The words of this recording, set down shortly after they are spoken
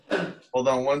Hold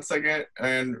on one second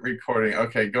and recording.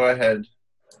 Okay, go ahead.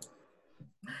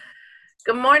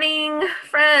 Good morning,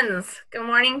 friends. Good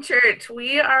morning, church.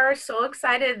 We are so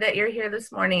excited that you're here this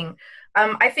morning.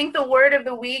 I think the word of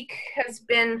the week has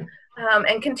been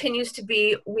and continues to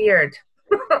be weird.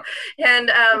 But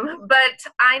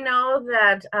I know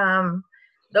that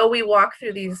though we walk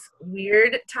through these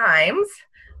weird times,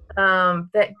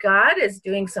 that God is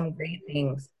doing some great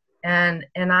things. And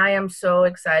I am so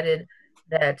excited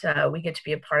that we get to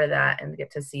be a part of that and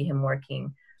get to see him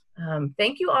working.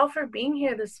 Thank you all for being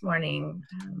here this morning.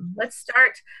 Let's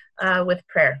start with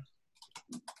prayer.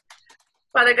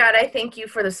 Father God, I thank you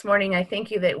for this morning. I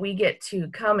thank you that we get to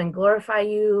come and glorify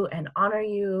you and honor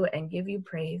you and give you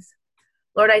praise.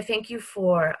 Lord, I thank you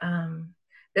for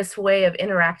this way of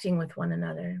interacting with one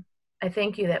another. I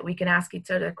thank you that we can ask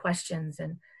each other questions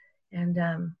and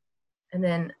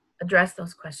then address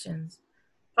those questions.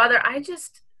 Father, I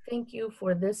just thank you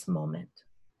for this moment.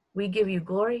 We give you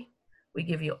glory. We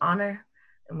give you honor,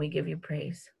 and we give you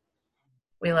praise.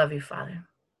 We love you, Father.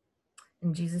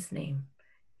 In Jesus' name,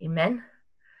 amen.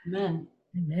 Amen.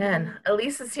 Amen.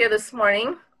 Elise is here this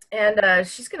morning, and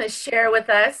she's going to share with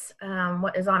us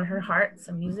what is on her heart,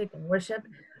 some music and worship.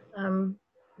 We're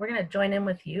going to join in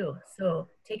with you, so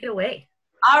take it away.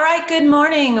 All right, good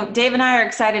morning. Dave and I are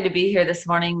excited to be here this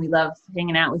morning. We love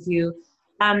hanging out with you.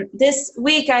 This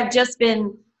week, I've just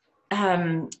been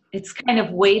it's kind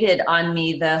of weighted on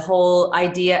me, the whole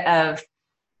idea of,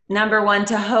 number one,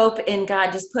 to hope in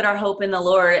God, just put our hope in the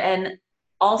Lord, and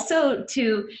also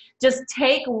to just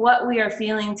take what we are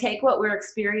feeling, take what we're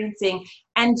experiencing,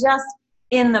 and just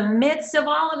in the midst of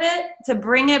all of it, to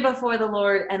bring it before the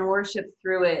Lord and worship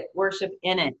through it, worship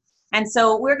in it. And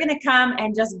so we're going to come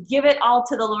and just give it all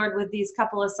to the Lord with these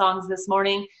couple of songs this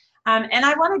morning. And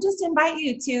I want to just invite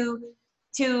you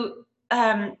to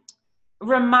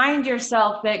remind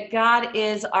yourself that God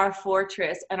is our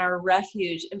fortress and our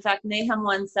refuge. In fact, Nahum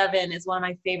 1:7 is one of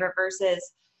my favorite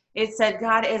verses. It said,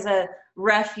 God is a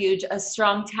refuge, a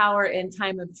strong tower in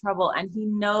time of trouble, and he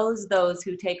knows those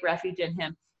who take refuge in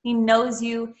him. He knows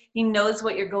you, he knows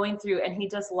what you're going through, and he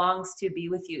just longs to be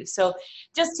with you. So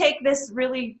just take this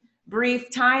really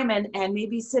brief time and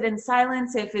maybe sit in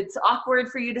silence if it's awkward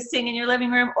for you to sing in your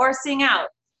living room, or sing out.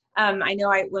 I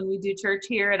know when we do church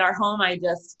here at our home, I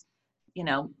just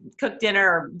cook dinner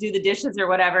or do the dishes or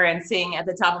whatever and sing at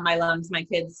the top of my lungs. My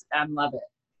kids love it.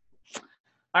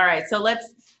 All right, so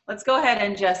let's go ahead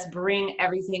and just bring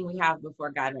everything we have before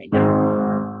God right now.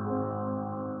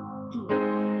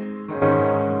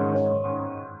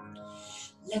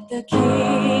 Let the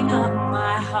king of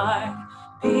my heart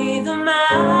be the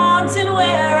mountain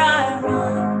where I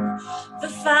run, the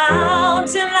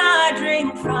fountain I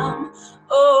drink from.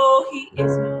 Oh, he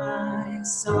is my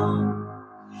song.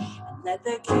 Let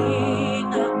the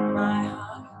king of my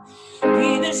heart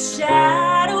be the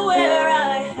shadow where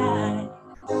I hide,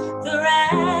 the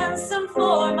ransom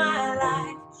for my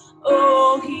life.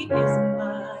 Oh, he is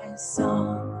my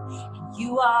song, and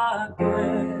you are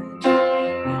good,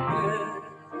 good.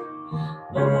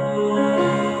 Oh,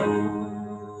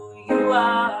 you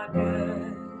are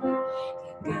good,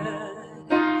 good.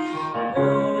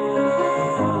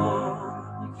 Oh,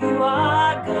 you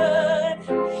are good,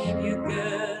 you're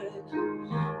good.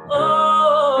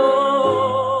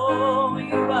 Oh,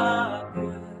 you are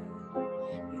good,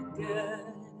 you're good.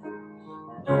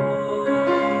 Oh,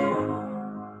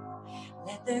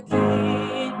 let the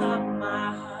king of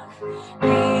my heart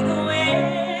be the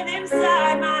wind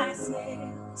inside my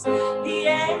sails, the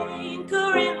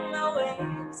anchor in the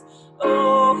waves.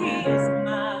 Oh, he is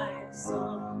my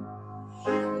song.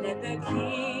 Let the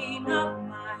king of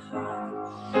my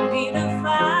heart be the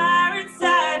fire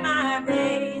inside my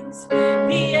veins,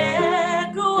 the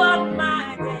echo of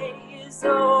my days.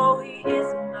 Oh, he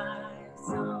is my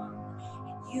song.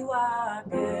 And you are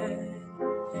good,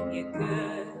 you're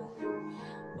good.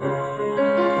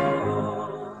 Oh,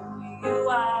 you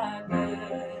are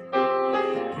good, good.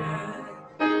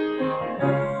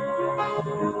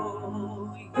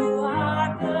 Oh, you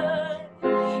are good,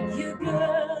 you're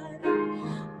good.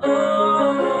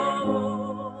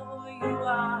 Oh, you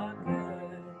are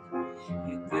good,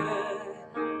 you're good.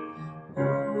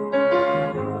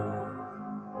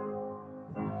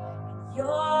 Oh,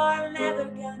 you're never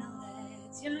gonna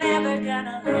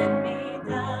let me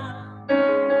down.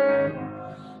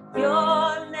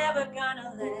 You're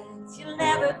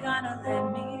never gonna let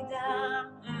me down.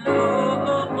 Oh,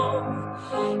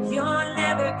 you're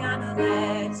never gonna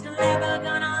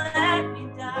let me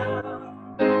down.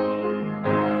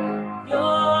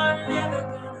 You're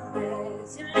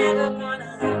never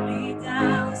gonna let me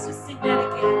down. So sing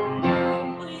that again.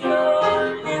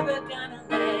 You're never gonna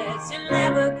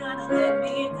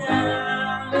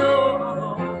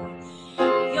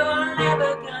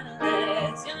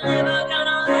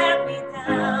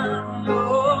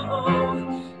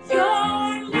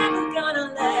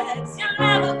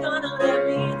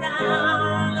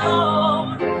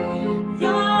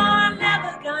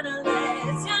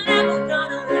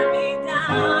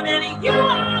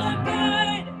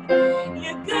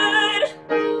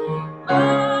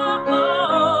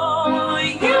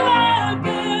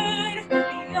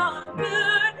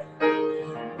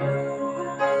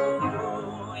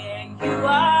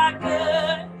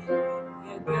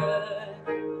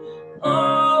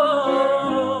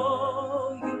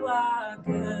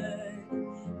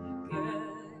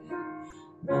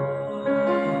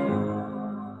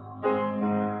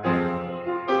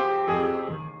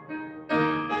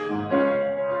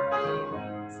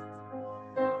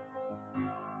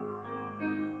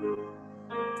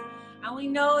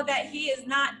know that he is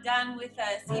not done with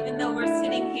us, even though we're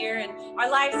sitting here and our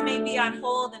lives may be on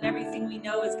hold and everything we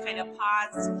know is kind of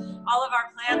paused. All of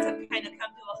our plans have kind of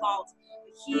come to a halt.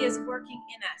 But he is working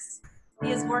in us.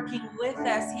 He is working with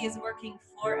us. He is working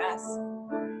for us.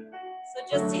 So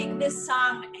just take this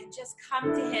song and just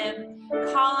come to him,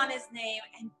 call on his name,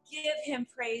 and give him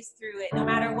praise through it. No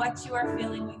matter what you are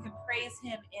feeling, we can praise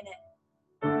him in it.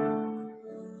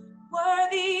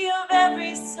 Worthy of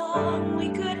every song we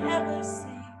could ever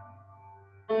sing.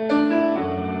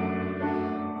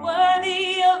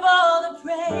 Worthy of all the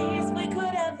praise we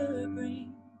could ever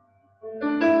bring.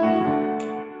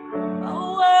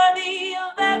 Oh, worthy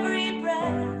of every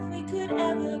breath we could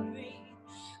ever breathe.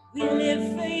 We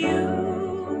live for you.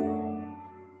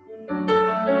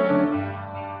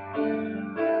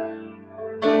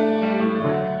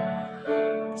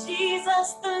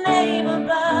 Jesus, the name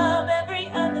above every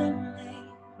other name.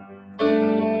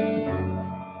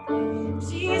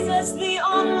 Jesus, the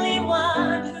only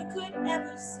one who could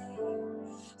ever save.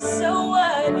 So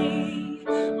worthy,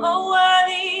 oh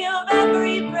worthy of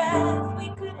every breath we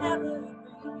could ever breathe.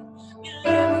 We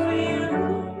live for you.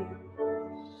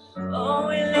 Oh,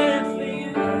 we live for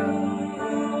you.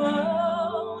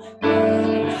 Oh,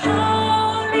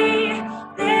 holy,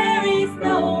 there is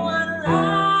no one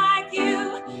like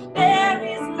you. There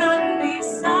is none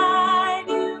beside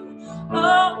you.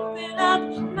 Open up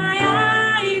my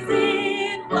eyes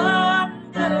in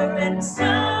wonder and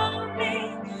show me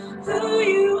who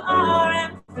you are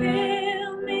and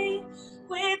fill me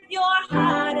with your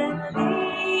heart and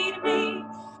lead me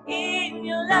in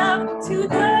your love to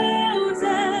those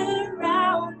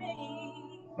around me.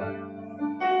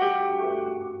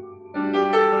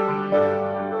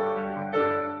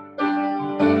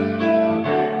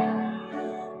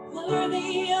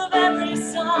 Worthy of every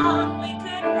song we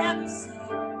could ever sing.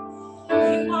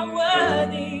 You are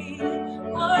worthy,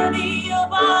 worthy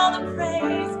of all the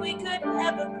praise we could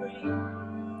ever bring.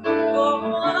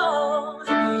 Oh,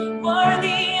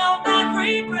 worthy of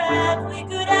every breath we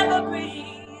could ever breathe.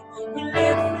 We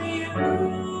live for you.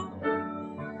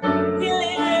 We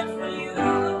live for you.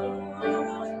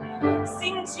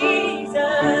 Sing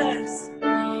Jesus,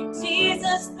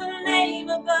 Jesus, the name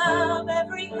above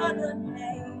every other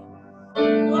name.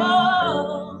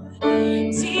 Oh,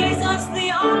 Jesus,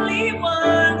 the only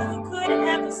one who could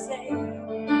ever save.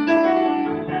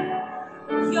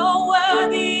 You're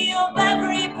worthy of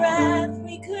every breath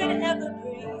we could ever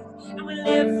breathe, and we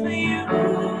live for you.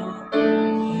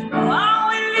 Oh,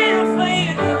 we live for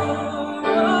you.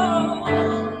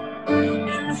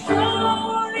 And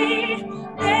holy,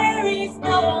 there is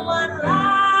no one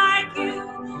like you.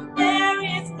 There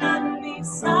is none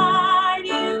beside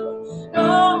you.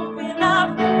 Open up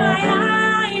my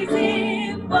eyes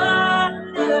in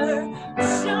wonder.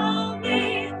 Show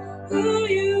me who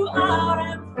you are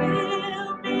and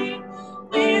fill me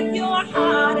with your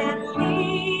heart and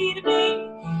lead me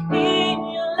in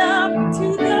your love to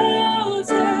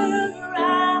those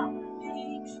around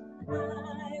me. I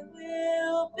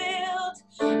will build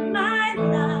my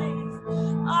life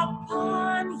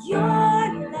upon your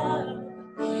love.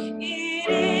 It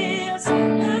is a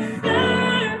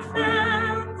firm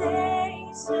foundation.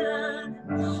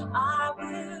 I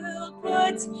will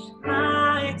put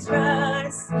my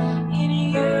trust in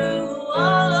you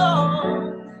alone,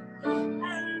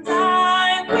 and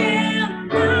I will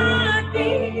not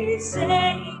be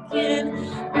shaken.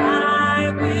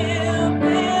 I will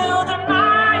build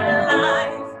my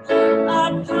life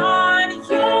upon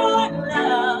your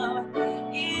love.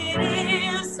 It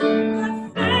is a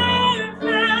firm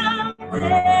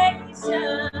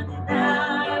foundation, and I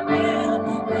will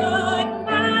put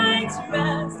my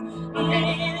trust in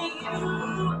you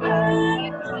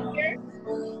alone,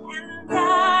 and I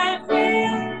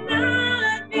will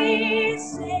not be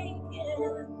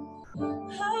shaken.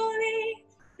 Holy,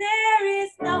 there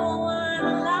is no one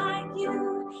like you.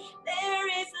 There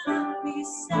is none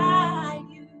beside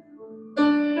you.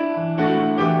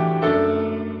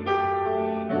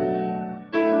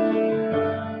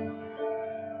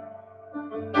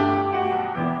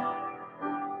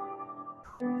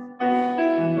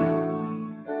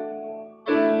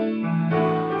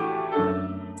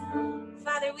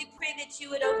 Father, we pray that you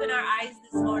would open our eyes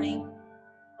this morning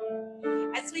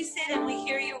as we sit and we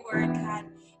hear your word, God,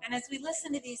 and as we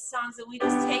listen to these songs and we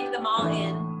just take them all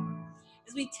in,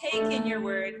 as we take in your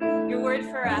word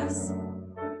for us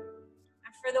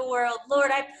and for the world.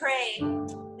 Lord, I pray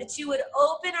that you would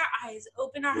open our eyes,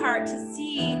 open our heart to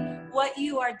see what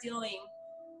you are doing.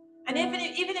 And even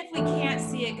if we can't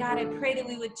see it, God, I pray that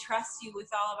we would trust you with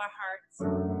all of our hearts.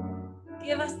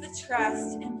 Give us the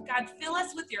trust. And God, fill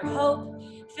us with your hope.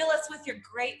 Fill us with your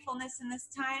gratefulness in this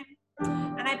time.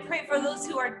 And I pray for those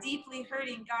who are deeply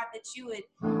hurting, God, that you would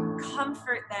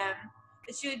comfort them,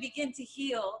 that you would begin to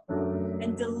heal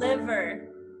and deliver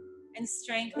and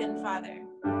strengthen, Father.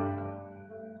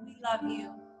 We love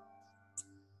you.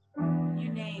 In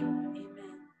your name,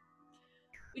 amen.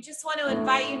 We just want to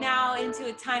invite you now into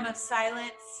a time of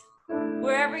silence,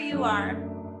 wherever you are.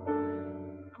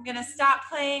 I'm going to stop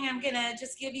playing. I'm going to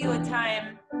just give you a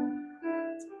time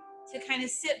to kind of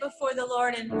sit before the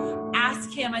Lord and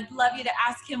ask him. I'd love you to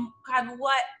ask him, God,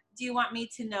 what do you want me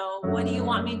to know? What do you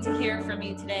want me to hear from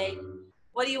you today?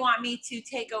 What do you want me to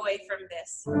take away from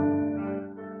this?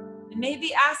 And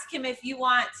maybe ask him if you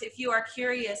are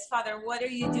curious, Father, what are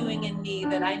you doing in me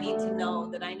that I need to know,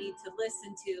 that I need to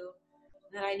listen to,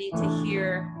 that I need to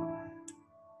hear?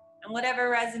 And whatever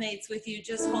resonates with you,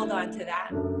 just hold on to that.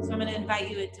 So I'm going to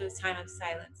invite you into a time of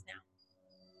silence now.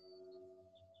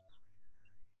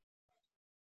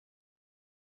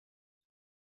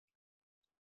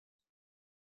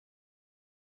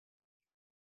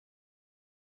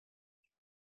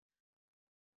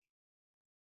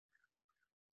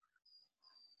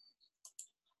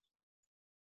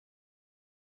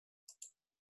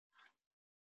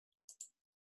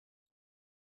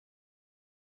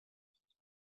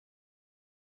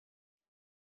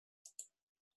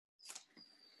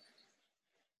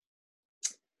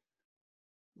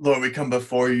 Lord, we come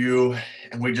before you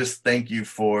and we just thank you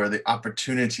for the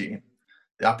opportunity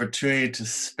to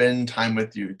spend time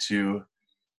with you, to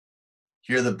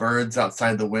hear the birds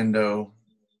outside the window,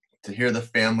 to hear the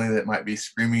family that might be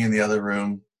screaming in the other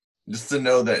room, just to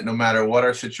know that no matter what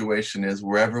our situation is,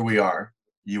 wherever we are,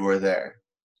 you are there.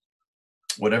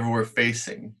 Whatever we're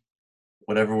facing,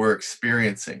 whatever we're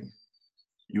experiencing,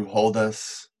 you hold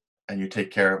us and you take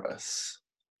care of us.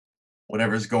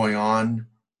 Whatever's going on,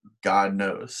 God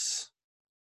knows.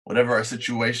 Whatever our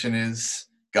situation is,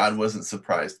 God wasn't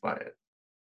surprised by it.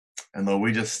 And Lord,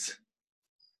 we just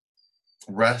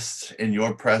rest in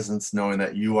your presence, knowing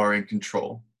that you are in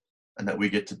control and that we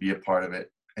get to be a part of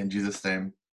it. In Jesus'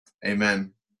 name,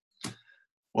 amen.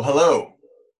 Well, hello.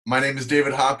 My name is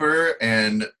David Hopper,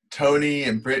 and Tony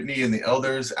and Brittany and the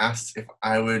elders asked if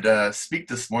I would speak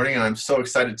this morning, and I'm so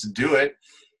excited to do it.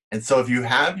 And so if you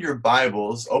have your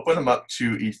Bibles, open them up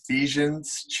to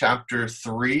Ephesians chapter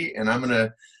 3, and I'm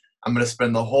gonna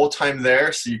spend the whole time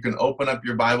there, so you can open up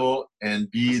your Bible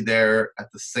and be there at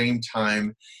the same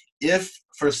time. If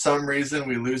for some reason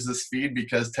we lose this feed,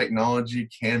 because technology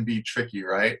can be tricky,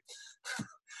 right?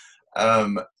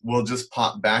 We'll just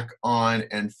pop back on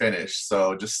and finish.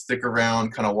 So just stick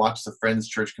around, kind of watch the Friends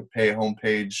Church CAPAY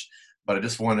homepage. But I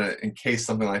just want to, in case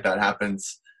something like that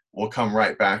happens, we'll come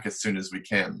right back as soon as we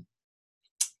can.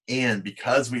 And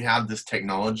because we have this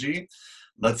technology,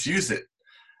 let's use it.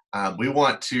 We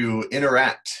want to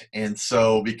interact. And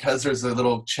so because there's a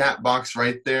little chat box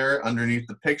right there underneath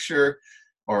the picture,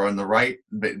 or on the right,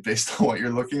 based on what you're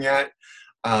looking at,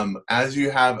 as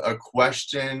you have a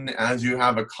question, as you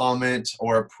have a comment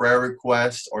or a prayer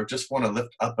request, or just want to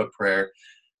lift up a prayer,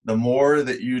 the more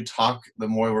that you talk, the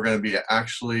more we're going to be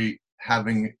actually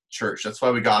having church. That's why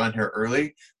we got on here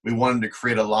early. We wanted to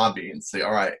create a lobby and say,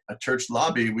 all right, a church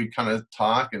lobby, we kind of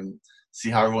talk and see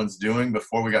how everyone's doing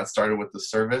before we got started with the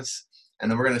service. And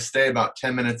then we're going to stay about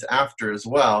 10 minutes after as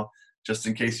well, just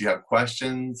in case you have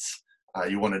questions,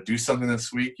 you want to do something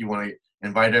this week, you want to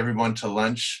invite everyone to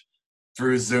lunch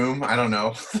through Zoom, I don't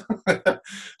know.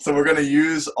 So we're going to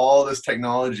use all this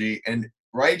technology. And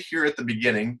right here at the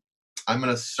beginning, I'm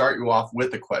going to start you off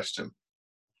with a question.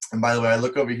 And by the way, I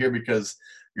look over here because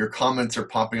your comments are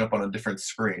popping up on a different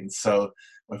screen. So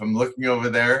if I'm looking over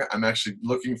there, I'm actually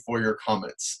looking for your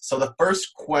comments. So the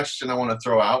first question I want to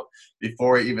throw out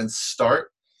before I even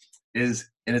start is,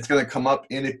 and it's going to come up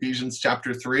in Ephesians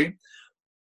chapter 3,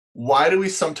 why do we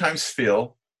sometimes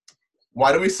feel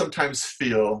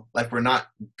like we're not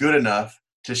good enough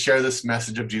to share this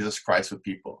message of Jesus Christ with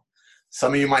people?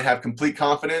 Some of you might have complete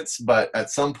confidence, but at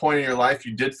some point in your life,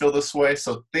 you did feel this way.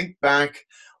 So think back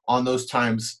on those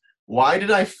times. Why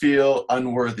did I feel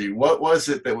unworthy? What was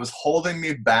it that was holding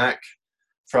me back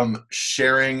from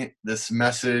sharing this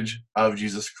message of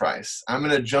Jesus Christ? I'm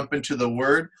going to jump into the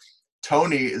word.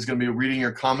 Tony is going to be reading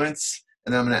your comments,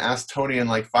 and then I'm going to ask Tony in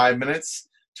like 5 minutes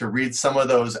to read some of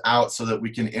those out so that we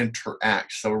can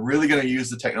interact. So we're really going to use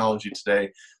the technology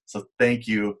today. So thank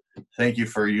you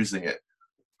for using it.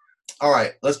 All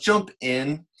right, let's jump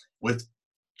in with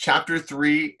chapter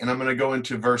 3, and I'm going to go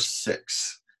into verse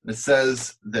 6. It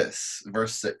says this,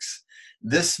 verse 6,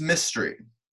 This mystery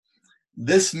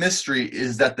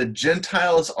is that the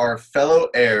Gentiles are fellow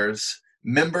heirs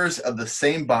members of the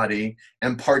same body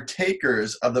and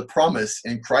partakers of the promise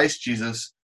in Christ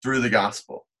Jesus through the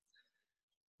gospel.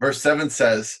 Verse 7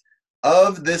 says,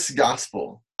 of this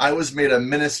gospel I was made a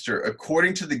minister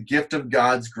according to the gift of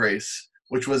God's grace,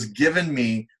 which was given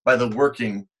me by the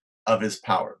working of his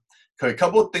power. Okay, a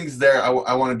couple of things there I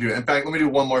want to do. In fact, let me do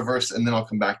one more verse and then I'll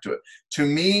come back to it. To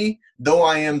me, though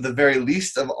I am the very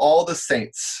least of all the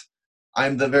saints, I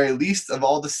am the very least of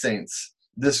all the saints,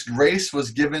 this grace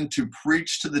was given to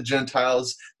preach to the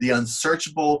Gentiles the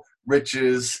unsearchable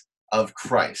riches of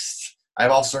Christ.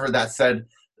 I've also heard that said,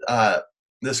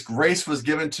 this grace was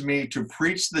given to me to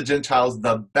preach to the Gentiles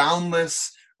the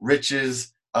boundless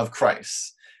riches of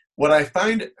Christ. What I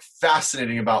find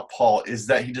fascinating about Paul is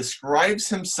that he describes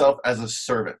himself as a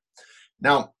servant.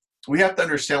 Now, we have to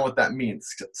understand what that means.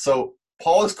 So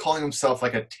Paul is calling himself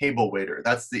like a table waiter.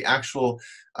 That's the actual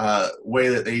way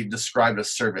that they describe a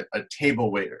servant, a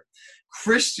table waiter.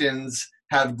 Christians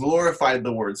have glorified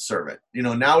the word servant. You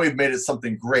know, now we've made it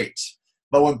something great.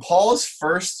 But when Paul is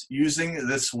first using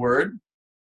this word,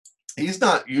 he's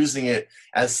not using it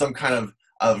as some kind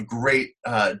of great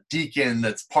deacon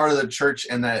that's part of the church,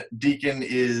 and that deacon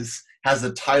has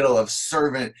the title of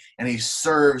servant and he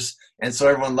serves and so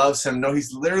everyone loves him. No,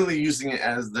 he's literally using it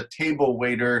as the table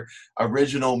waiter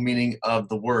original meaning of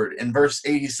the word. In verse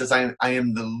 8 he says, I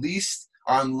am the least,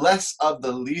 or I'm less of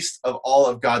the least of all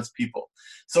of God's people.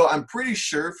 So I'm pretty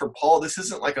sure for Paul this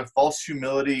isn't like a false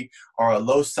humility or a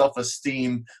low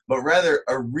self-esteem, but rather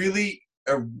a really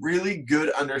good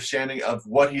understanding of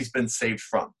what he's been saved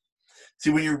from. See,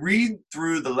 when you read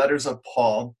through the letters of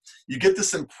Paul, you get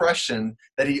this impression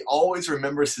that he always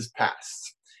remembers his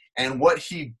past and what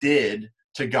he did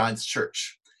to God's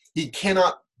church. He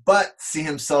cannot but see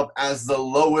himself as the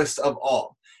lowest of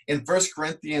all. In 1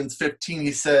 Corinthians 15,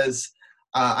 he says,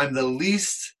 I'm the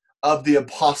least of the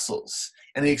apostles.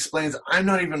 And he explains, I'm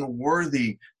not even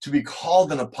worthy to be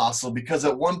called an apostle because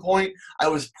at one point I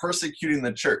was persecuting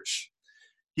the church.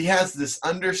 He has this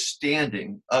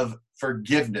understanding of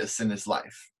forgiveness in his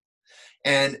life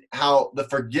and how the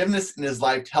forgiveness in his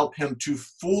life helped him to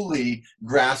fully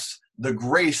grasp the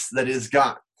grace that is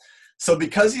God. So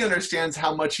because he understands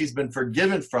how much he's been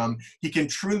forgiven from, he can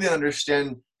truly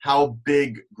understand how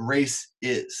big grace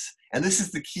is. And this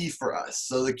is the key for us.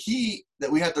 So the key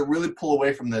that we have to really pull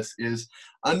away from this is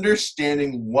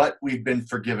understanding what we've been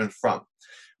forgiven from.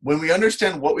 When we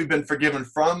understand what we've been forgiven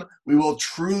from, we will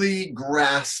truly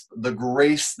grasp the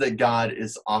grace that God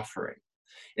is offering.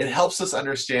 It helps us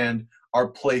understand our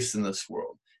place in this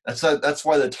world. That's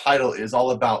why the title is all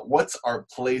about what's our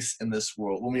place in this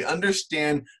world. When we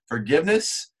understand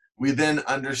forgiveness, we then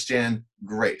understand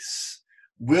grace.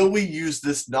 Will we use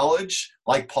this knowledge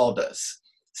like Paul does?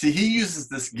 See, he uses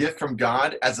this gift from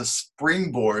God as a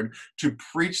springboard to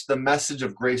preach the message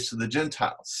of grace to the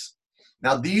Gentiles.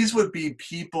 Now, these would be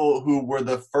people who were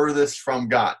the furthest from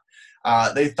God.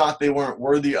 They thought they weren't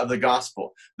worthy of the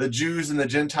gospel. The Jews and the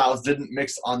Gentiles didn't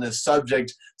mix on this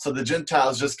subject, so the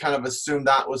Gentiles just kind of assumed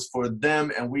that was for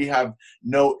them, and we have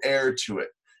no heir to it.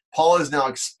 Paul is now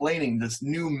explaining this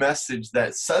new message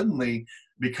that suddenly,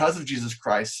 because of Jesus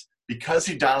Christ, because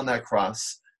he died on that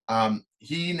cross,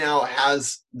 he now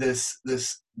has this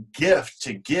gift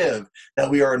to give, that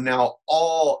we are now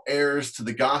all heirs to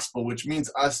the gospel, which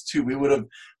means us too.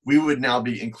 We would now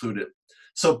be included.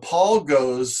 So Paul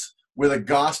goes where the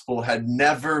gospel had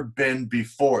never been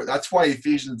before. That's why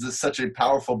Ephesians is such a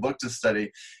powerful book to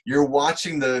study. You're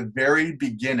watching the very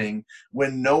beginning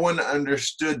when no one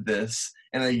understood this,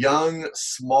 and a young,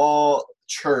 small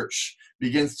church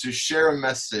begins to share a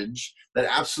message that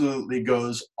absolutely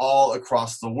goes all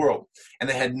across the world. And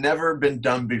it had never been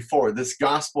done before. This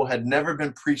gospel had never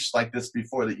been preached like this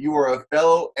before, that you are a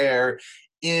fellow heir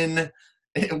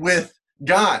with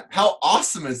God. How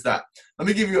awesome is that? Let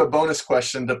me give you a bonus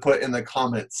question to put in the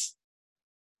comments.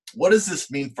 What does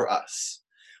this mean for us?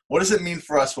 What does it mean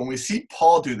for us when we see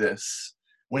Paul do this?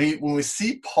 When we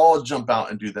see Paul jump out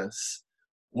and do this,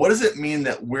 what does it mean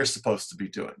that we're supposed to be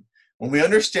doing? When we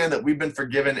understand that we've been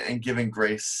forgiven and given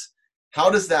grace, how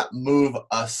does that move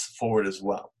us forward as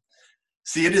well?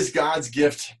 See, it is God's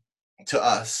gift to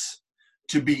us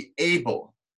to be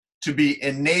able, to be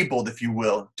enabled, if you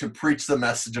will, to preach the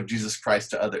message of Jesus Christ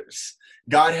to others.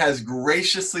 God has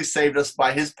graciously saved us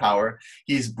by his power.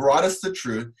 He's brought us the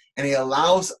truth, and he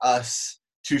allows us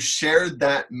to share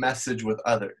that message with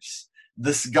others.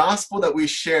 This gospel that we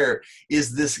share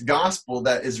is this gospel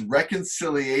that is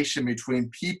reconciliation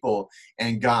between people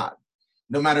and God.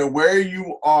 No matter where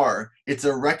you are, it's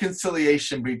a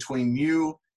reconciliation between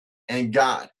you and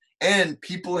God and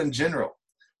people in general.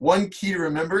 one key to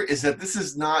remember is that this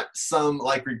is not some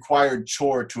like required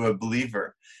chore to a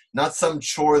believer, not some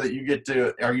chore that you get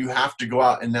to, or you have to go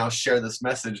out and now share this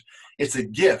message. It's a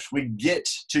gift. We get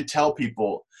to tell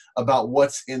people about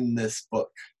what's in this book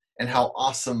and how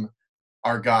awesome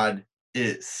our God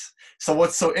is. So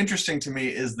what's so interesting to me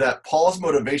is that Paul's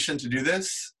motivation to do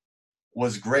this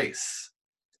was grace.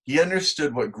 He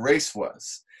understood what grace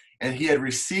was, and he had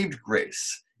received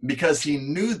grace. Because he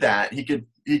knew that, he could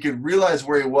realize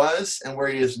where he was and where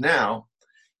he is now.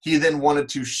 He then wanted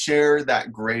to share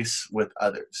that grace with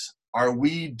others. Are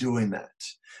we doing that?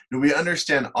 Do we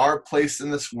understand our place in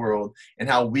this world and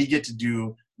how we get to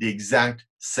do the exact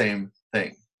same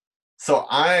thing? So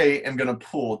I am going to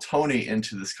pull Tony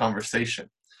into this conversation.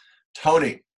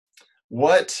 Tony,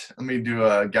 let me do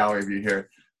a gallery view here.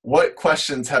 What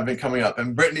questions have been coming up?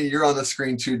 And Brittany, you're on the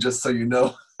screen too, just so you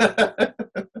know.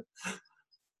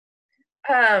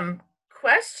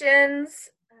 Questions,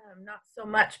 not so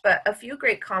much, but a few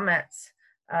great comments,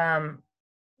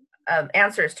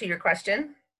 answers to your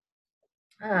question.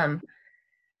 Let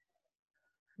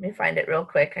me find it real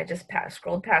quick. I just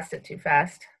scrolled past it too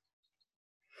fast.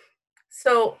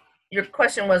 So your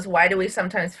question was, why do we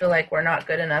sometimes feel like we're not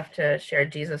good enough to share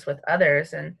Jesus with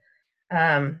others? And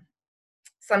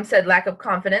some said lack of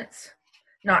confidence,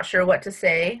 not sure what to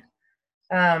say.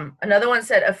 Another one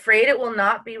said, afraid it will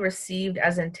not be received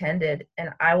as intended, and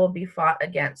I will be fought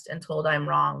against and told I'm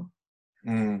wrong.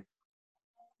 Mm.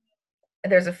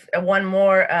 There's one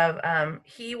more of,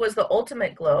 he was the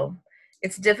ultimate globe.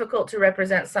 It's difficult to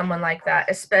represent someone like that,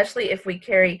 especially if we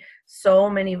carry so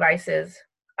many vices.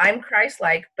 I'm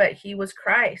Christ-like, but he was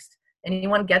Christ.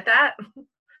 Anyone get that?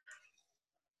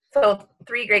 So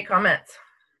 3 great comments.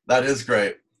 That is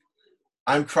great.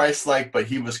 I'm Christ-like, but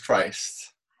he was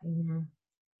Christ. Mm-hmm.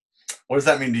 What does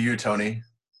that mean to you, Tony?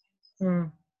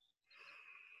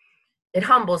 It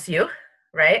humbles you,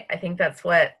 right? I think that's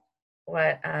what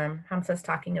Hamza's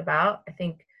talking about. I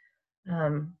think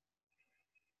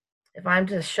if I'm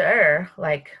to share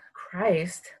like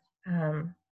Christ,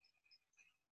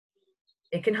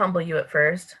 it can humble you at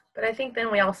first. But I think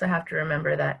then we also have to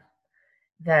remember that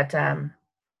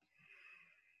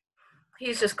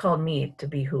he's just called me to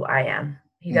be who I am.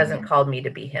 He doesn't call me to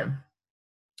be him.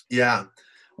 Yeah.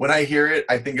 When I hear it,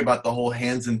 I think about the whole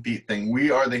hands and feet thing.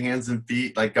 We are the hands and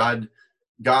feet. Like God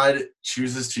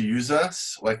chooses to use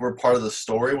us. Like we're part of the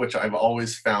story, which I've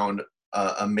always found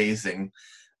amazing.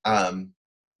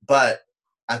 But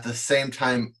at the same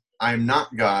time, I'm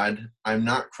not God. I'm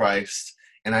not Christ.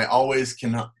 And I always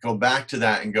can go back to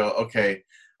that and go, okay,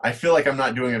 I feel like I'm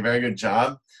not doing a very good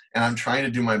job and I'm trying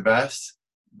to do my best,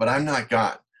 but I'm not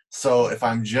God. So if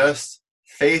I'm just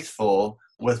faithful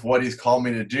with what he's called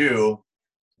me to do,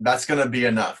 that's going to be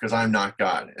enough because I'm not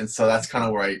God. And so that's kind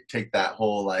of where I take that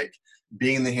whole like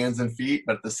being the hands and feet,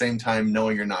 but at the same time,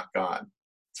 knowing you're not God.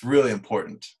 It's really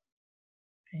important.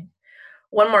 Okay.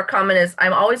 One more comment is,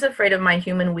 I'm always afraid of my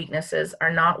human weaknesses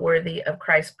are not worthy of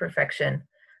Christ's perfection,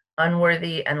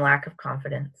 unworthy and lack of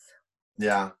confidence.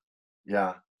 Yeah.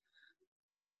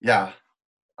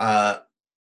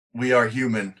 We are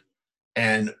human.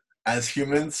 And as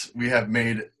humans, we have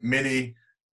made many,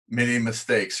 many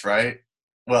mistakes, right?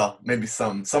 Well, maybe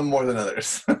some more than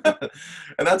others. And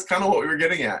that's kind of what we were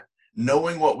getting at.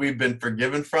 Knowing what we've been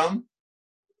forgiven from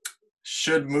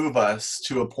should move us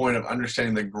to a point of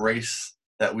understanding the grace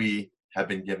that we have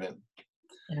been given.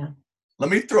 Yeah.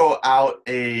 Let me throw out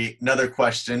another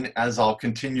question as I'll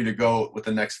continue to go with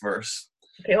the next verse.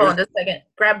 Okay, hold on just a second.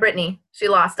 Grab Brittany. She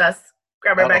lost us.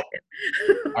 Grab her back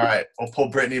in. All right, we'll pull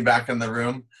Brittany back in the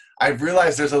room. I've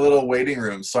realized there's a little waiting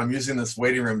room, so I'm using this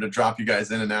waiting room to drop you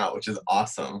guys in and out, which is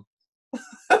awesome.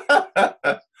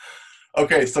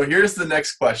 Okay, so here's the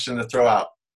next question to throw out.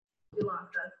 You lost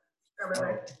us. Grab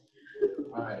her back.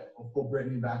 All right, we'll pull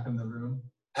Brittany back in the room.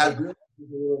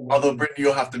 Although, Brittany,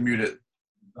 you'll have to mute it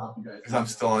because I'm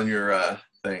still on your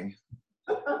thing.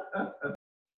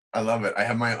 I love it. I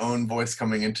have my own voice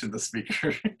coming into the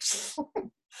speaker.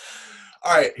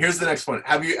 All right, here's the next one.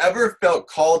 Have you ever felt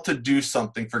called to do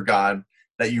something for God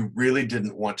that you really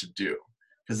didn't want to do?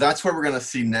 Because that's what we're going to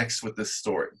see next with this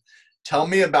story. Tell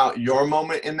me about your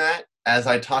moment in that as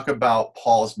I talk about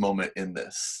Paul's moment in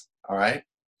this. All right?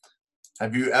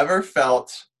 Have you ever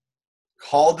felt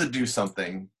called to do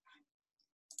something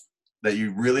that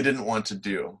you really didn't want to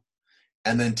do?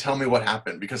 And then tell me what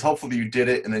happened, because hopefully you did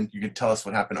it and then you can tell us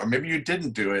what happened. Or maybe you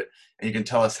didn't do it and you can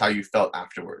tell us how you felt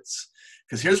afterwards.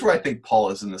 Because here's where I think Paul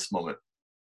is in this moment.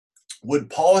 Would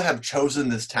Paul have chosen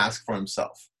this task for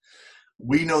himself?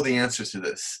 We know the answer to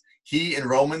this. He, in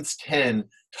Romans 10,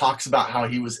 talks about how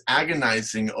he was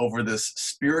agonizing over this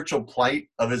spiritual plight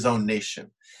of his own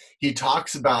nation. He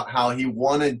talks about how he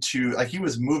wanted to, like he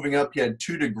was moving up. He had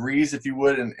 2 degrees, if you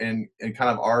would, in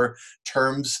kind of our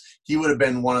terms. He would have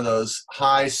been one of those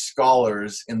high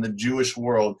scholars in the Jewish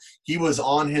world. He was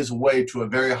on his way to a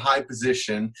very high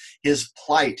position. His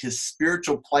plight, his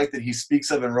spiritual plight that he speaks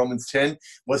of in Romans 10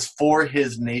 was for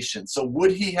his nation. So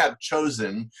would he have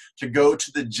chosen to go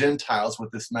to the Gentiles with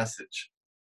this message?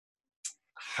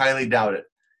 Highly doubt it,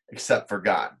 except for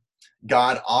God.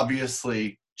 God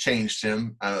obviously changed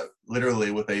him, literally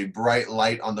with a bright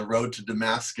light on the road to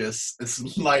Damascus.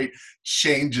 This light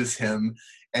changes him.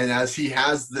 And as he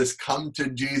has this come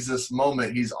to Jesus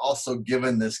moment, he's also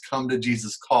given this come to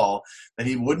Jesus call that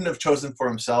he wouldn't have chosen for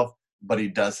himself, but he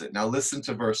does it. Now listen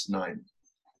to verse 9.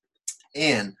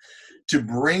 And to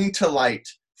bring to light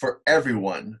for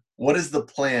everyone what is the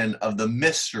plan of the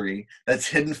mystery that's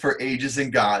hidden for ages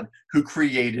in God who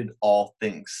created all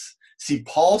things. See,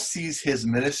 Paul sees his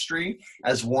ministry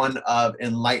as one of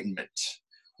enlightenment.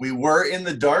 We were in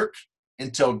the dark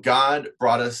until God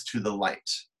brought us to the light.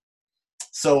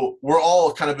 So we're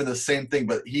all kind of in the same thing,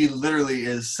 but he literally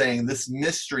is saying this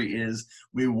mystery is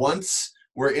we once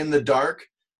were in the dark,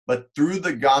 but through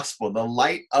the gospel, the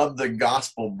light of the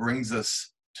gospel brings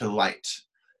us to light.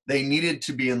 They needed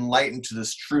to be enlightened to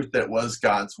this truth that was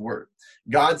God's word.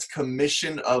 God's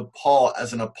commission of Paul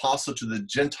as an apostle to the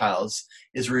Gentiles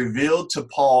is revealed to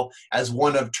Paul as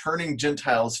one of turning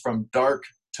Gentiles from dark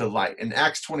to light. In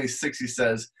Acts 26, he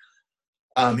says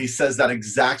that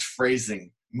exact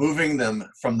phrasing, moving them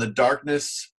from the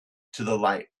darkness to the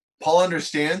light. Paul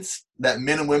understands that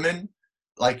men and women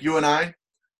like you and I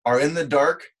are in the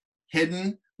dark,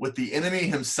 hidden with the enemy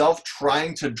himself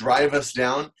trying to drive us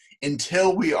down.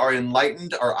 Until we are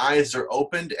enlightened, our eyes are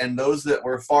opened, and those that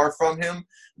were far from him,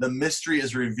 the mystery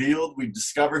is revealed. We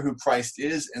discover who Christ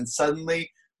is, and suddenly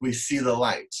we see the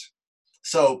light.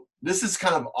 So this is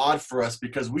kind of odd for us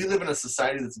because we live in a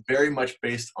society that's very much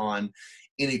based on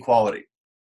inequality.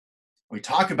 We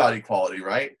talk about equality,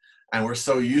 right? And we're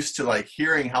so used to like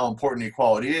hearing how important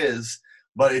equality is.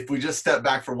 But if we just step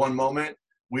back for one moment,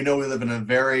 we know we live in a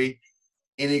very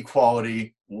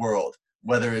inequality world.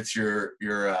 Whether it's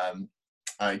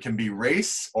it can be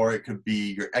race, or it could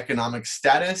be your economic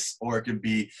status, or it could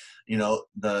be,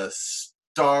 the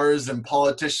stars and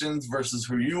politicians versus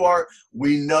who you are.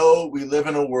 We know we live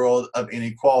in a world of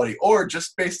inequality, or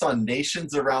just based on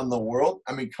nations around the world.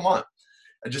 I mean, come on.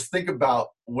 Just think about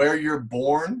where you're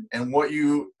born and what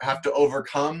you have to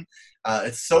overcome.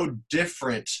 It's so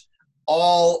different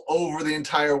all over the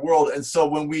entire world. And so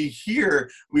when we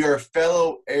hear we are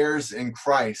fellow heirs in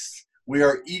Christ, we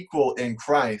are equal in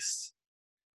Christ,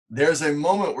 there's a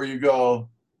moment where you go,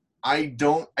 I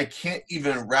can't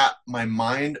even wrap my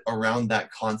mind around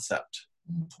that concept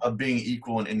of being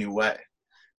equal in any way,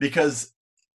 because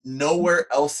nowhere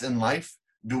else in life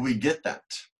do we get that.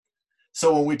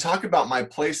 So when we talk about my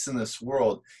place in this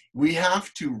world, we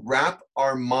have to wrap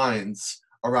our minds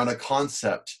around a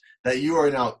concept that you are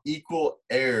now equal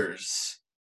heirs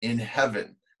in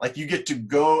heaven. Like you get to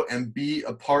go and be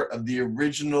a part of the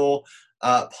original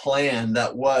plan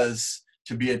that was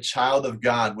to be a child of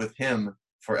God with him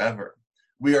forever.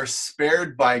 We are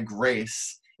spared by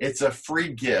grace. It's a free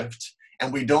gift,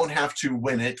 and we don't have to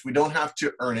win it. We don't have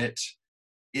to earn it.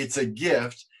 It's a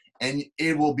gift, and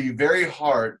it will be very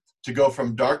hard to go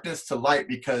from darkness to light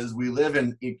because we live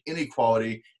in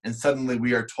inequality, and suddenly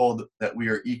we are told that we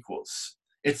are equals.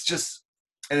 It's just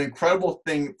an incredible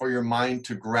thing for your mind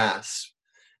to grasp,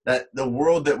 that the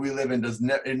world that we live in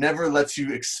it never lets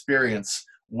you experience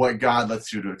what God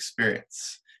lets you to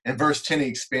experience. In verse 10, he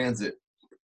expands it.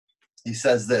 He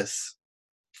says this,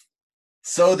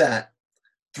 so that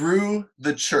through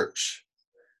the church,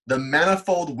 the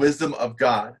manifold wisdom of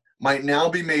God might now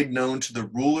be made known to the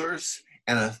rulers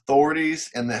and authorities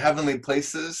in the heavenly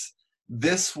places.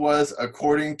 This was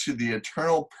according to the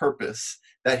eternal purpose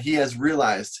that he has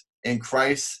realized in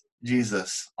Christ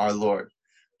Jesus our Lord.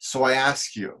 So I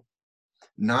ask you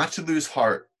not to lose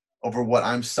heart over what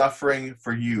I'm suffering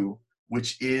for you,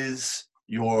 which is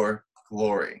your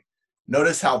glory.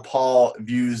 Notice how Paul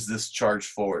views this charge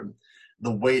forward,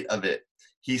 the weight of it.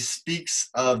 He speaks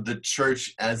of the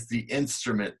church as the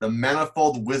instrument. The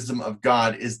manifold wisdom of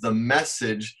God is the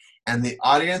message, and the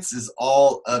audience is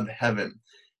all of heaven.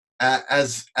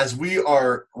 As we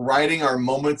are writing our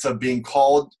moments of being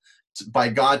called by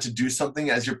God to do something,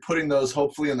 as you're putting those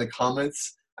hopefully in the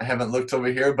comments, I haven't looked over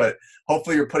here, but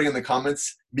hopefully you're putting in the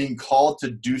comments, being called to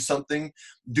do something.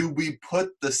 Do we put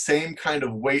the same kind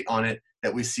of weight on it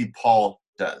that we see Paul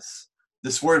does?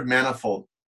 This word manifold,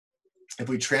 if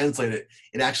we translate it,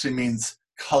 it actually means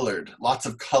colored, lots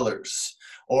of colors,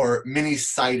 or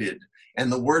many-sided.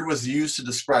 And the word was used to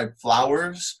describe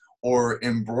flowers or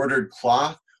embroidered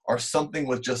cloth or something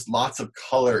with just lots of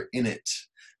color in it.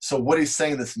 So what he's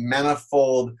saying, this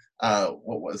manifold,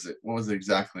 what was it? What was it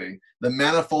exactly? The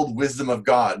manifold wisdom of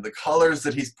God, the colors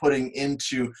that he's putting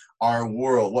into our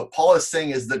world. What Paul is saying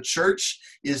is the church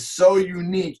is so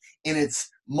unique in its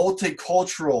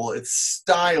multicultural, its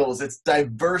styles, its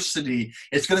diversity.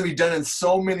 It's going to be done in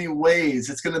so many ways.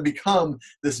 It's going to become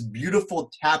this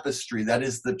beautiful tapestry that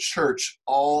is the church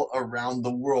all around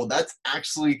the world. That's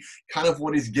actually kind of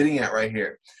what he's getting at right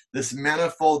here. This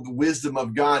manifold wisdom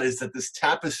of God is that this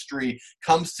tapestry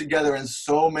comes together in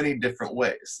so many different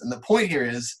ways. And the point here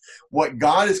is what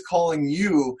God is calling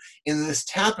you in this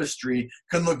tapestry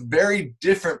can look very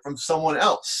different from someone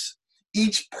else.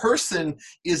 Each person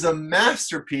is a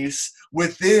masterpiece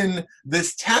within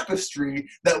this tapestry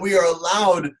that we are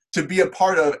allowed to be a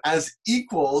part of as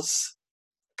equals,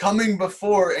 coming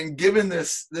before and given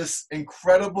this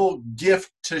incredible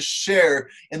gift to share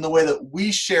in the way that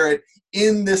we share it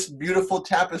in this beautiful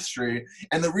tapestry.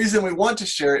 And the reason we want to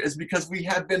share it is because we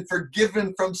have been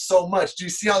forgiven from so much. Do you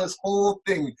see how this whole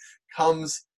thing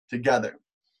comes together?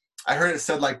 I heard it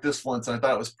said like this once, and I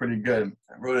thought it was pretty good.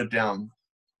 I wrote it down.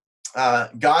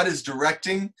 God is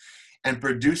directing and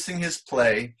producing his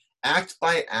play. Act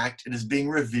by act, it is being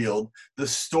revealed. The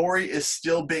story is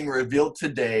still being revealed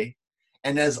today.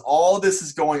 And as all this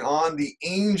is going on, the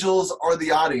angels are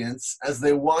the audience as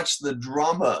they watch the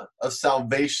drama of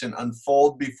salvation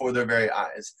unfold before their very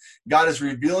eyes. God is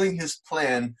revealing his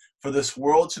plan for this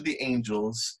world to the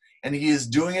angels, and he is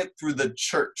doing it through the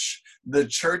church. The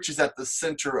church is at the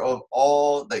center of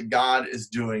all that God is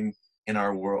doing in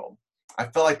our world. I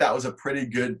felt like that was a pretty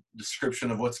good description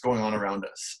of what's going on around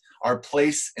us, our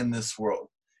place in this world.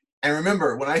 And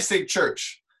remember, when I say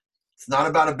church, it's not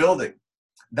about a building.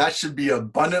 That should be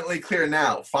abundantly clear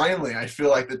now. Finally, I feel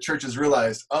like the church has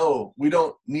realized, oh, we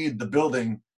don't need the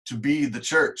building to be the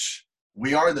church.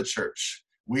 We are the church.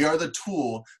 We are the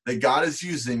tool that God is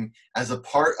using as a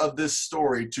part of this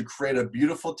story to create a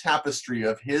beautiful tapestry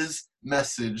of his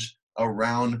message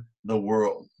around the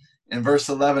world. In verse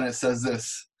 11, it says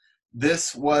this: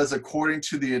 this was according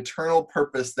to the eternal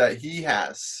purpose that he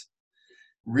has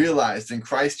realized in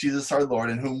Christ Jesus our Lord,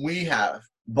 in whom we have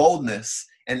boldness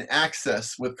and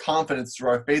access with confidence through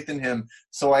our faith in him.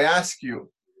 So I ask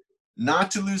you not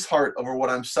to lose heart over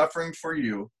what I'm suffering for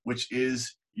you, which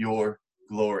is your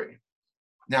glory.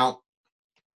 Now,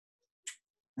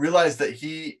 realize that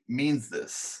he means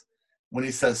this when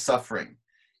he says suffering.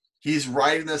 He's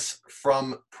writing this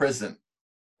from prison.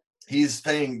 He's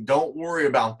saying, don't worry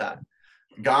about that.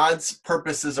 God's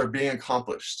purposes are being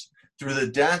accomplished through the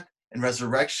death and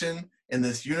resurrection in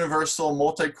this universal,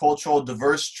 multicultural,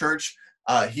 diverse church.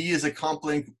 He is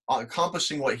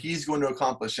accomplishing what he's going to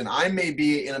accomplish. And I may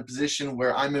be in a position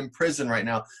where I'm in prison right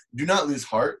now. Do not lose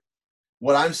heart.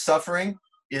 What I'm suffering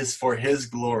is for his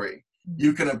glory.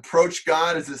 You can approach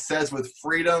God, as it says, with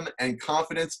freedom and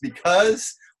confidence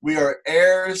because we are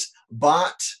heirs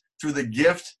bought through the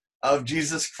gift of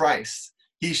Jesus Christ.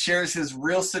 He shares his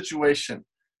real situation.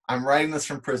 I'm writing this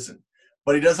from prison.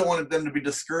 But he doesn't want them to be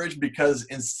discouraged, because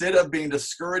instead of being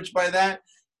discouraged by that,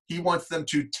 he wants them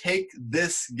to take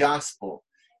this gospel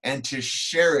and to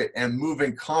share it and move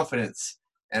in confidence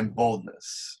and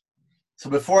boldness. So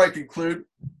before I conclude,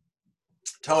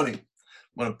 Tony, I'm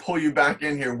going to pull you back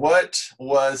in here. What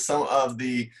was some of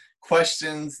the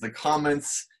questions, the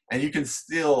comments, and you can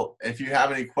still, if you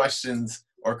have any questions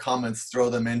or comments, throw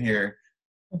them in here.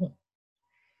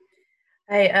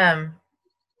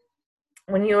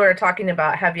 When you were talking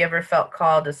about, have you ever felt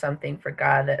called to something for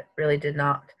God that really did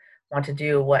not want to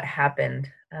do what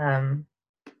happened?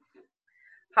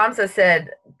 Hamza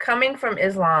said, coming from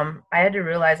Islam, I had to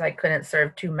realize I couldn't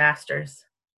serve two masters.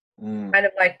 Kind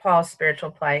of like Paul's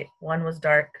spiritual plight. One was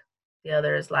dark, the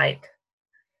other is light.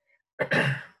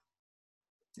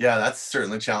 Yeah, that's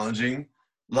certainly challenging.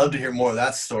 Love to hear more of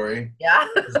that story. Yeah.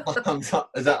 Is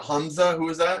that Hamza? Who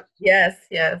is that? Yes,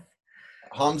 yes.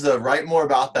 Hamza, write more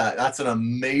about that. That's an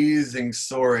amazing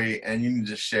story, and you need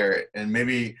to share it. And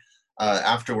maybe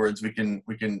afterwards we can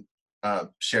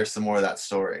share some more of that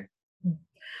story.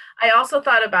 I also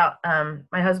thought about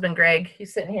my husband Greg.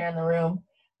 He's sitting here in the room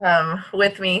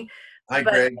with me. Hi,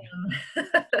 Greg.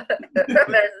 There's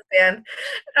his hand.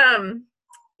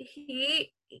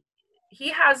 He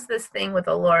has this thing with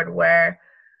the Lord where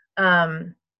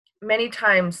many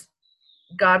times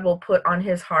God will put on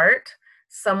his heart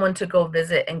someone to go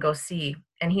visit and go see,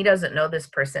 and he doesn't know this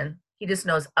person. He just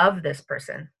knows of this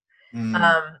person.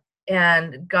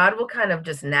 And God will kind of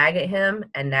just nag at him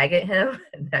and nag at him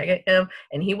and nag at him,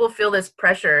 and he will feel this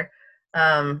pressure,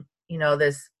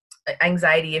 this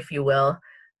anxiety, if you will,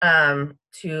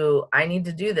 to, I need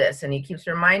to do this, and he keeps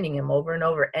reminding him over and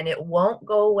over, and it won't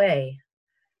go away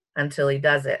until he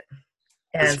does it.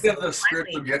 Does And he have the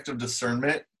spiritual gift of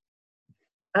discernment?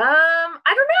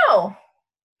 I don't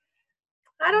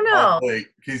know.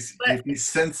 Like if he's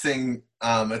sensing,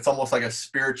 it's almost like a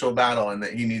spiritual battle, and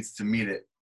that he needs to meet it.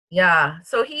 Yeah.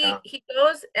 So he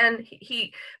goes, and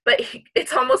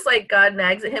it's almost like God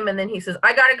nags at him, and then he says,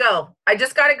 I gotta go. I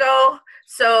just gotta go.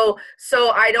 So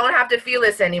I don't have to feel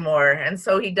this anymore. And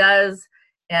so he does.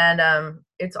 And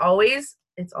it's always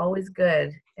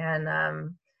good.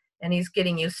 And he's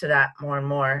getting used to that more and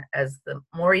more. As the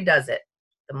more he does it,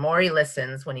 the more he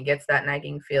listens. When he gets that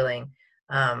nagging feeling,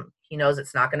 he knows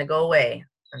it's not going to go away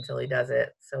until he does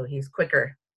it. So he's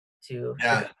quicker to.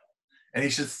 Yeah. And he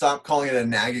should stop calling it a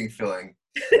nagging feeling.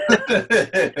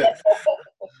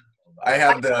 I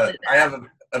have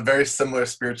a very similar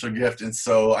spiritual gift, and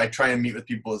so I try and meet with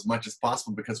people as much as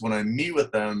possible, because when I meet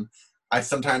with them, I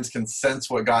sometimes can sense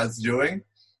what God's doing,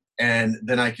 and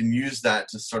then I can use that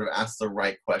to sort of ask the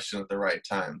right question at the right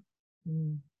time.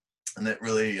 And it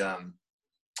really,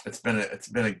 it's been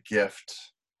a gift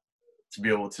to be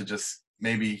able to just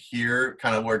maybe hear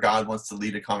kind of where God wants to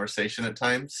lead a conversation at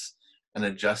times and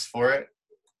adjust for it.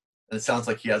 And it sounds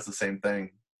like he has the same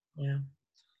thing.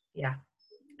 Yeah.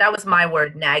 That was my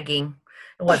word, nagging.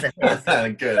 It wasn't his.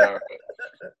 Good.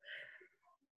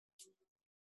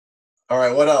 All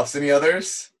right. What else? Any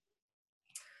others?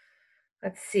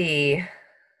 Let's see.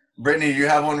 Brittany, you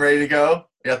have one ready to go?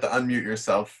 You have to unmute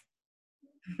yourself.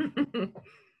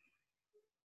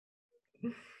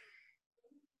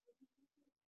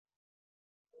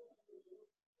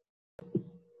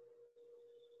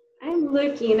 I'm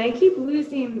looking. I keep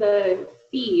losing the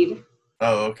feed.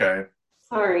 Oh, okay.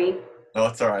 Sorry. No,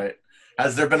 it's all right.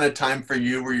 Has there been a time for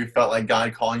you where you felt like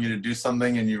God calling you to do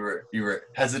something and you were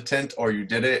hesitant, or you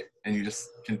did it, and you just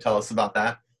can tell us about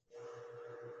that?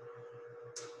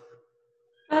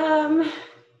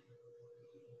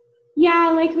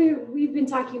 Yeah, like we've been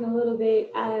talking a little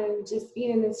bit, just being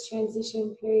in this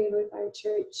transition period with our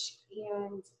church,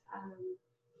 and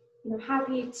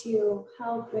happy to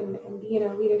help and be in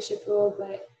a leadership role,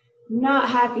 but not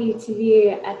happy to be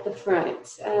at the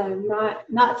front.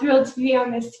 Not thrilled to be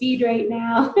on this feed right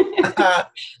now.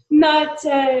 Not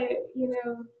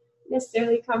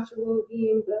necessarily comfortable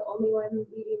being the only one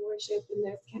leading worship and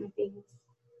those kind of things.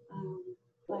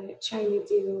 But trying to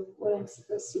do what I'm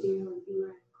supposed to do and be where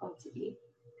I'm called to be.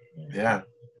 Yeah.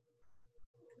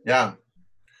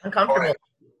 Uncomfortable. Right.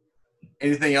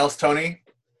 Anything else, Tony?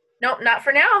 Nope, not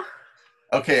for now.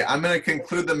 Okay, I'm going to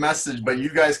conclude the message, but you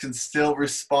guys can still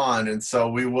respond, and so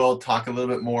we will talk a little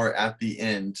bit more at the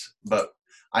end. But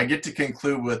I get to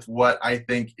conclude with what I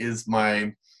think is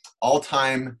my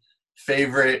all-time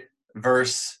favorite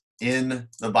verse in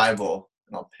the Bible.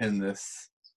 And I'll pin this.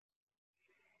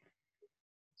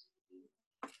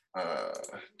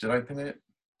 Did I pin it?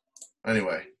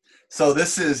 Anyway, so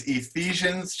this is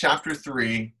Ephesians chapter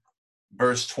 3,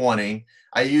 verse 20.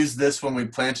 I used this when we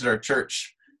planted our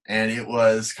church, and it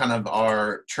was kind of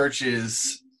our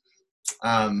church's,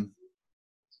 like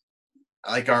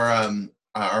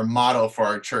our motto for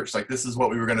our church. Like, this is what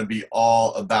we were going to be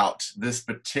all about, this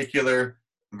particular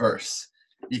verse.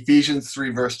 Ephesians 3,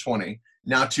 verse 20.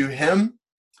 Now to him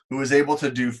who is able to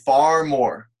do far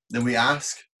more than we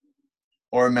ask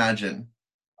or imagine,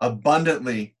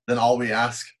 abundantly than all we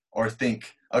ask or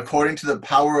think, according to the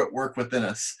power at work within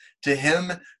us. To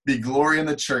him be glory in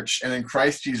the church and in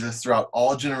Christ Jesus throughout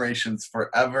all generations,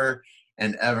 forever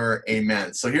and ever.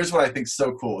 Amen. So here's what I think is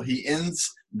so cool. He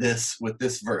ends this with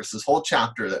this verse, this whole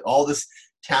chapter, that all this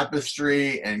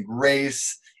tapestry and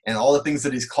grace and all the things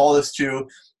that he's called us to,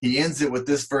 he ends it with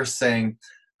this verse saying,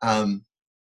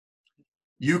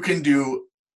 you can do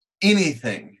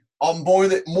anything, more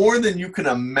than you can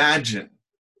imagine,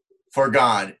 for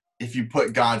God, if you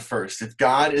put God first. If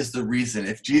God is the reason,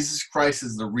 if Jesus Christ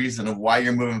is the reason of why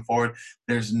you're moving forward,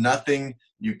 there's nothing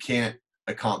you can't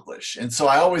accomplish. And so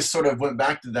I always sort of went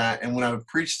back to that, and when I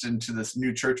preached into this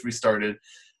new church we started,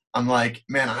 I'm like,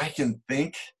 man, I can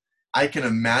think, I can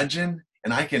imagine,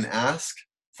 and I can ask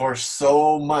for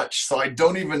so much. So I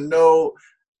don't even know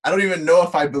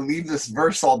if I believe this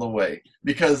verse all the way,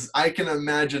 because I can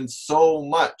imagine so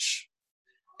much.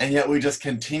 And yet we just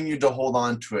continue to hold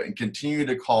on to it and continue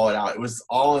to call it out. It was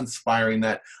all inspiring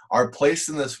that our place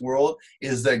in this world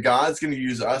is that God's going to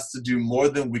use us to do more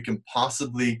than we can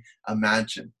possibly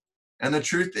imagine. And the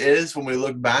truth is, when we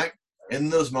look back, in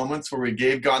those moments where we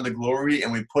gave God the glory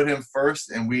and we put him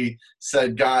first and we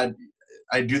said, God,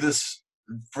 I do this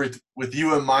with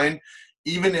you in mind,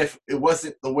 even if it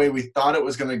wasn't the way we thought it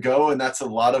was going to go, and that's a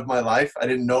lot of my life. I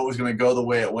didn't know it was going to go the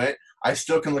way it went. I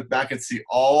still can look back and see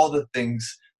all the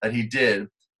things that he did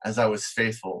as I was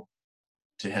faithful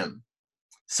to him.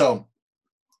 So,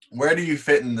 where do you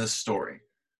fit in this story?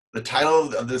 The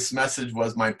title of this message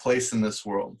was My Place in This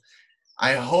World.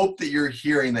 I hope that you're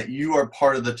hearing that you are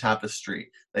part of the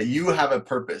tapestry, that you have a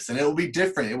purpose, and it will be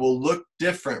different. It will look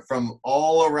different from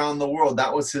all around the world.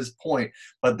 That was his point,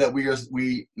 but that we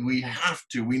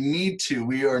need to,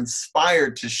 we are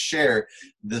inspired to share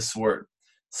this word.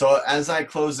 So as I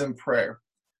close in prayer,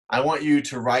 I want you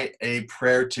to write a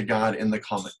prayer to God in the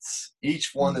comments.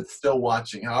 Each one that's still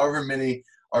watching, however many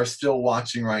are still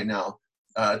watching right now,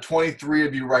 23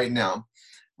 of you right now,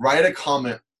 write a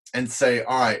comment and say,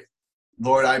 all right,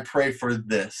 Lord, I pray for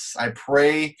this. I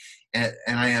pray and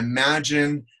I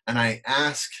imagine and I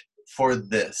ask for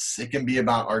this. It can be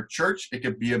about our church. It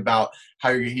could be about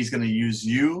how he's going to use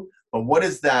you. But what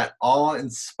is that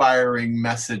awe-inspiring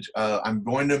message? I'm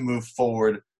going to move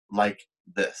forward like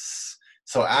this.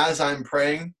 So as I'm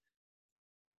praying,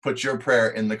 put your prayer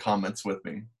in the comments with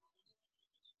me.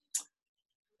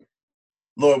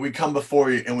 Lord, we come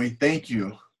before you and we thank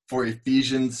you for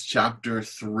Ephesians chapter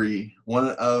 3, one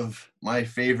of my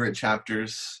favorite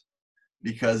chapters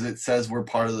because it says we're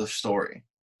part of the story.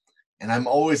 And I'm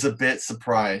always a bit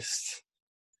surprised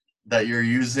that you're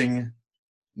using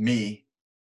me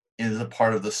as a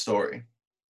part of the story.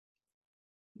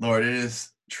 Lord, it is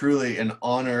truly an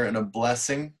honor and a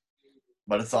blessing,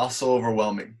 but it's also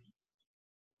overwhelming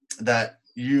that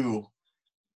you,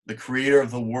 the creator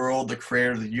of the world, the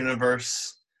creator of the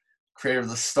universe, creator of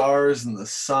the stars and the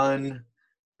sun,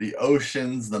 the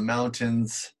oceans, the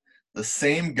mountains, the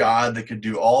same God that could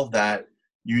do all that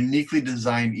uniquely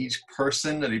designed each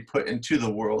person that he put into the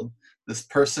world, this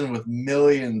person with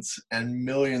millions and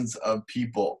millions of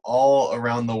people all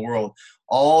around the world,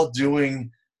 all doing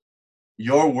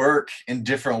your work in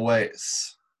different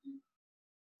ways.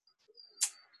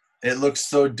 It looks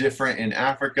so different in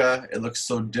Africa. It looks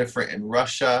so different in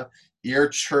Russia. Your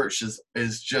church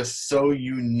is just so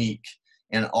unique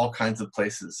in all kinds of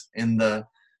places. In the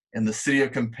city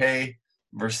of CAPAY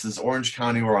versus Orange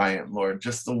County where I am, Lord,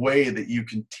 just the way that you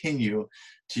continue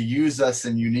to use us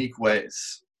in unique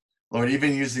ways. Lord,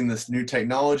 even using this new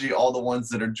technology, all the ones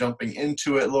that are jumping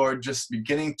into it, Lord, just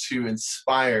beginning to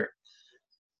inspire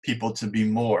people to be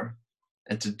more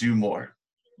and to do more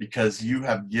because you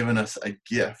have given us a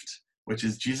gift, which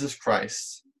is Jesus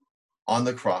Christ on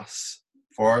the cross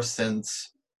for our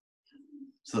sins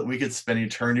so that we could spend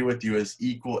eternity with you as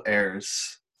equal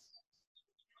heirs.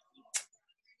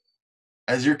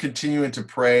 As you're continuing to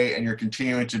pray and you're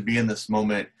continuing to be in this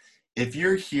moment, if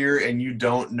you're here and you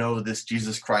don't know this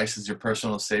Jesus Christ as your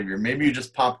personal Savior, maybe you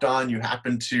just popped on, you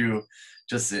happen to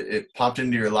it popped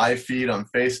into your live feed on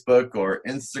Facebook or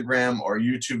Instagram or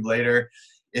YouTube later.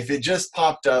 If it just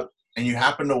popped up and you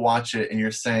happen to watch it and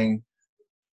you're saying,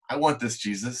 I want this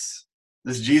Jesus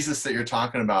that you're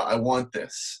talking about, I want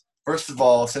this. First of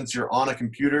all, since you're on a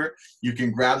computer, you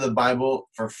can grab the Bible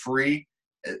for free.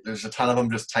 There's a ton of them.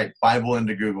 Just type Bible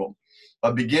into Google.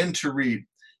 But begin to read.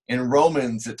 In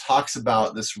Romans, it talks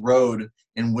about this road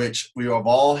in which we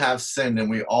all have sinned and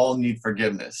we all need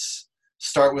forgiveness.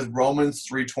 Start with Romans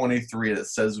 3:23 that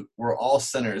says we're all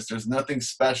sinners. There's nothing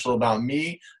special about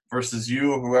me versus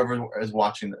you or whoever is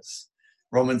watching this.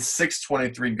 Romans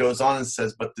 6:23 goes on and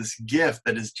says, but this gift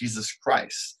that is Jesus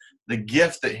Christ, the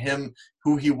gift that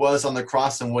who he was on the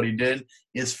cross and what he did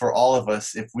is for all of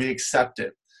us if we accept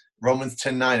it. Romans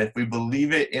 10:9, if we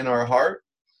believe it in our heart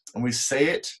and we say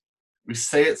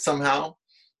it somehow,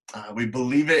 we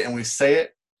believe it and we say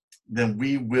it, then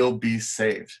we will be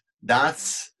saved.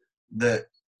 That's the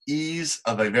ease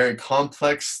of a very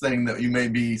complex thing that you may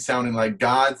be sounding like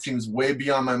God seems way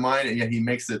beyond my mind, and yet he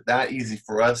makes it that easy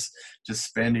for us to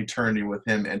spend eternity with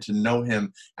him and to know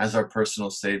him as our personal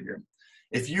Savior.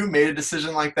 If you made a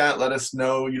decision like that, let us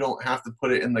know. You don't have to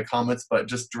put it in the comments, but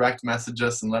just direct message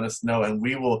us and let us know, and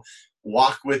we will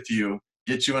walk with you,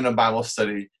 get you in a Bible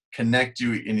study, connect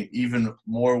you in even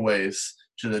more ways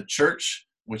to the church,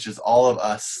 which is all of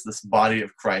us, this body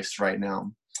of Christ right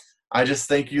now. I just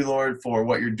thank you, Lord, for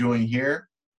what you're doing here.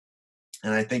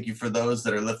 And I thank you for those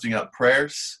that are lifting up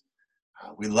prayers.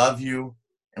 We love you,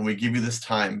 and we give you this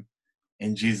time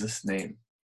in Jesus' name.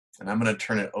 And I'm going to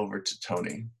turn it over to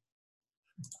Tony.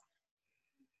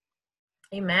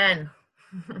 Amen.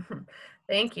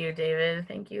 Thank you, David.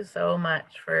 Thank you so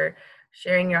much for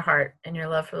sharing your heart and your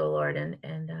love for the Lord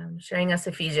and sharing us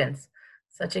Ephesians.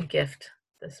 Such a gift.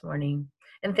 this morning.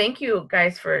 And thank you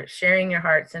guys for sharing your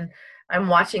hearts. And I'm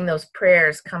watching those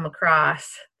prayers come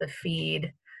across the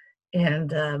feed,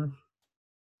 and I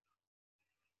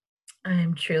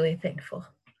am truly thankful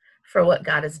for what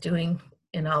God is doing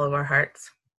in all of our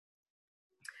hearts.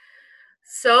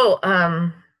 So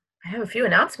I have a few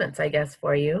announcements, I guess,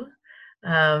 for you.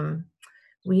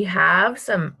 We have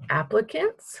some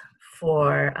applicants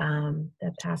for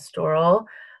the pastoral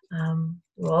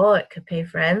role at CAPAY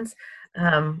Friends.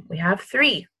 We have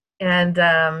 3, and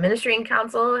Ministry and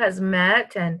Council has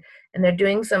met, and they're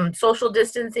doing some social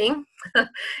distancing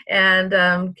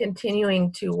and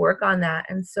continuing to work on that.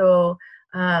 And so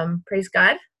praise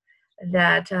God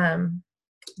that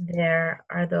there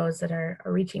are those that are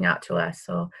reaching out to us.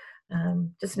 So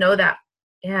just know that.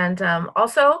 And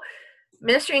also,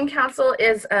 Ministry and Council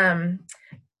is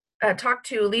talked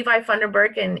to Levi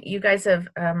Funderburk, and you guys have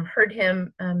heard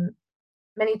him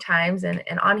many times, and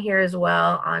on here as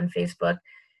well on Facebook,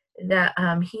 that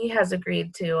he has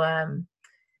agreed to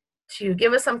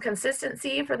give us some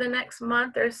consistency for the next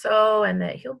month or so, and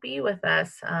that he'll be with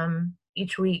us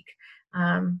each week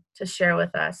to share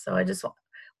with us. So I just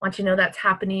want you to know that's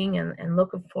happening, and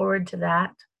looking forward to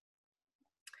that.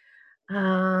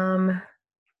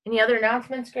 Any other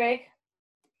announcements, Greg?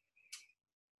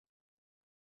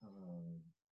 I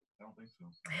don't think so.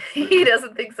 He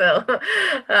doesn't think so.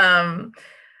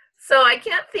 So I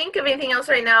can't think of anything else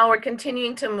right now. We're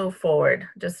continuing to move forward.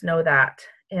 Just know that.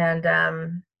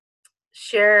 And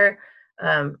share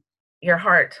your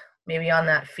heart maybe on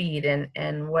that feed,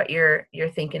 and what you're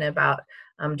thinking about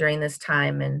during this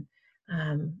time. And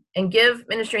give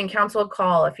Ministry and Council a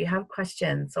call if you have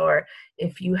questions, or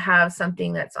if you have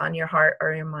something that's on your heart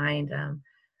or your mind.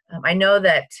 I know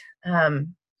that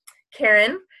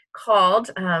Karen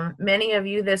called many of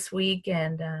you this week,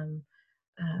 and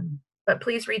but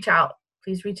please reach out.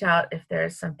 Please reach out if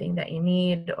there's something that you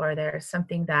need, or there's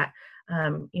something that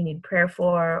you need prayer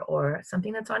for, or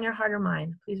something that's on your heart or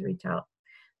mind. Please reach out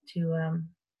to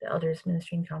the Elders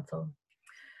Ministry and Council.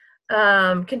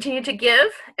 Continue to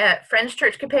give at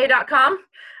friendschurchcapay.com.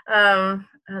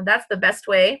 That's the best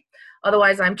way.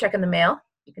 Otherwise, I'm checking the mail.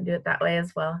 You can do it that way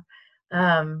as well.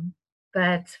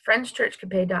 But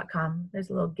friendschurchcapay.com, there's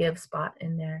a little give spot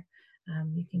in there.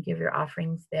 You can give your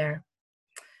offerings there,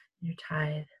 your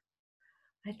tithe.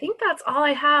 I think that's all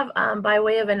I have by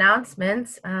way of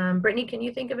announcements. Brittany, can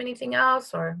you think of anything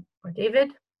else, or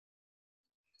David?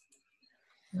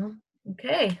 No?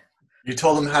 Okay. You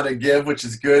told them how to give, which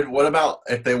is good. What about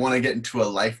if they want to get into a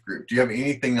life group? Do you have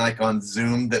anything like on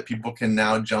Zoom that people can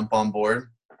now jump on board?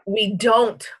 We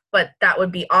don't, but that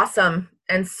would be awesome.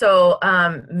 And so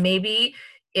maybe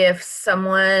if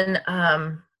someone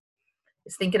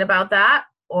is thinking about that,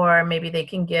 or maybe they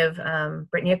can give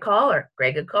Brittany a call, or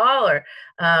Greg a call, or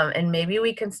and maybe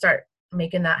we can start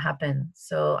making that happen.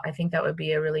 So I think that would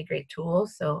be a really great tool.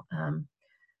 So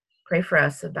pray for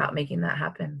us about making that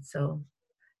happen. So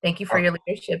thank you for your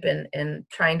leadership and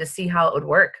trying to see how it would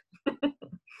work.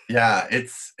 Yeah,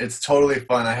 it's totally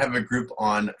fun. I have a group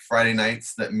on Friday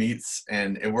nights that meets,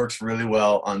 and it works really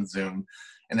well on Zoom.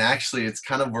 And actually, it's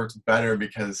kind of worked better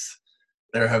because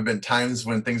there have been times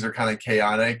when things are kind of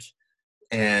chaotic,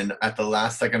 and at the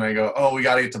last second I go, oh, we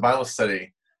got to get to Bible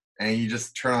study. And you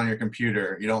just turn on your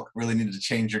computer. You don't really need to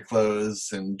change your clothes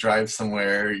and drive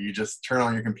somewhere. You just turn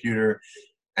on your computer,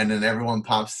 and then everyone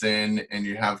pops in, and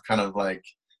you have kind of like,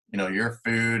 your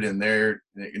food and their,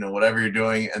 whatever you're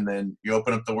doing, and then you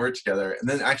open up the Word together, and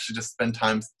then actually just spend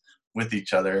time with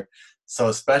each other. So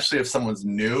especially if someone's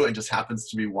new and just happens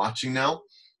to be watching now,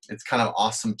 it's kind of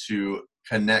awesome to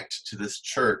connect to this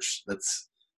church that's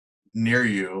near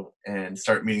you and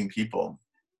start meeting people.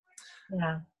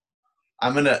 Yeah.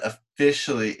 I'm going to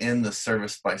officially end the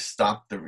service by stop the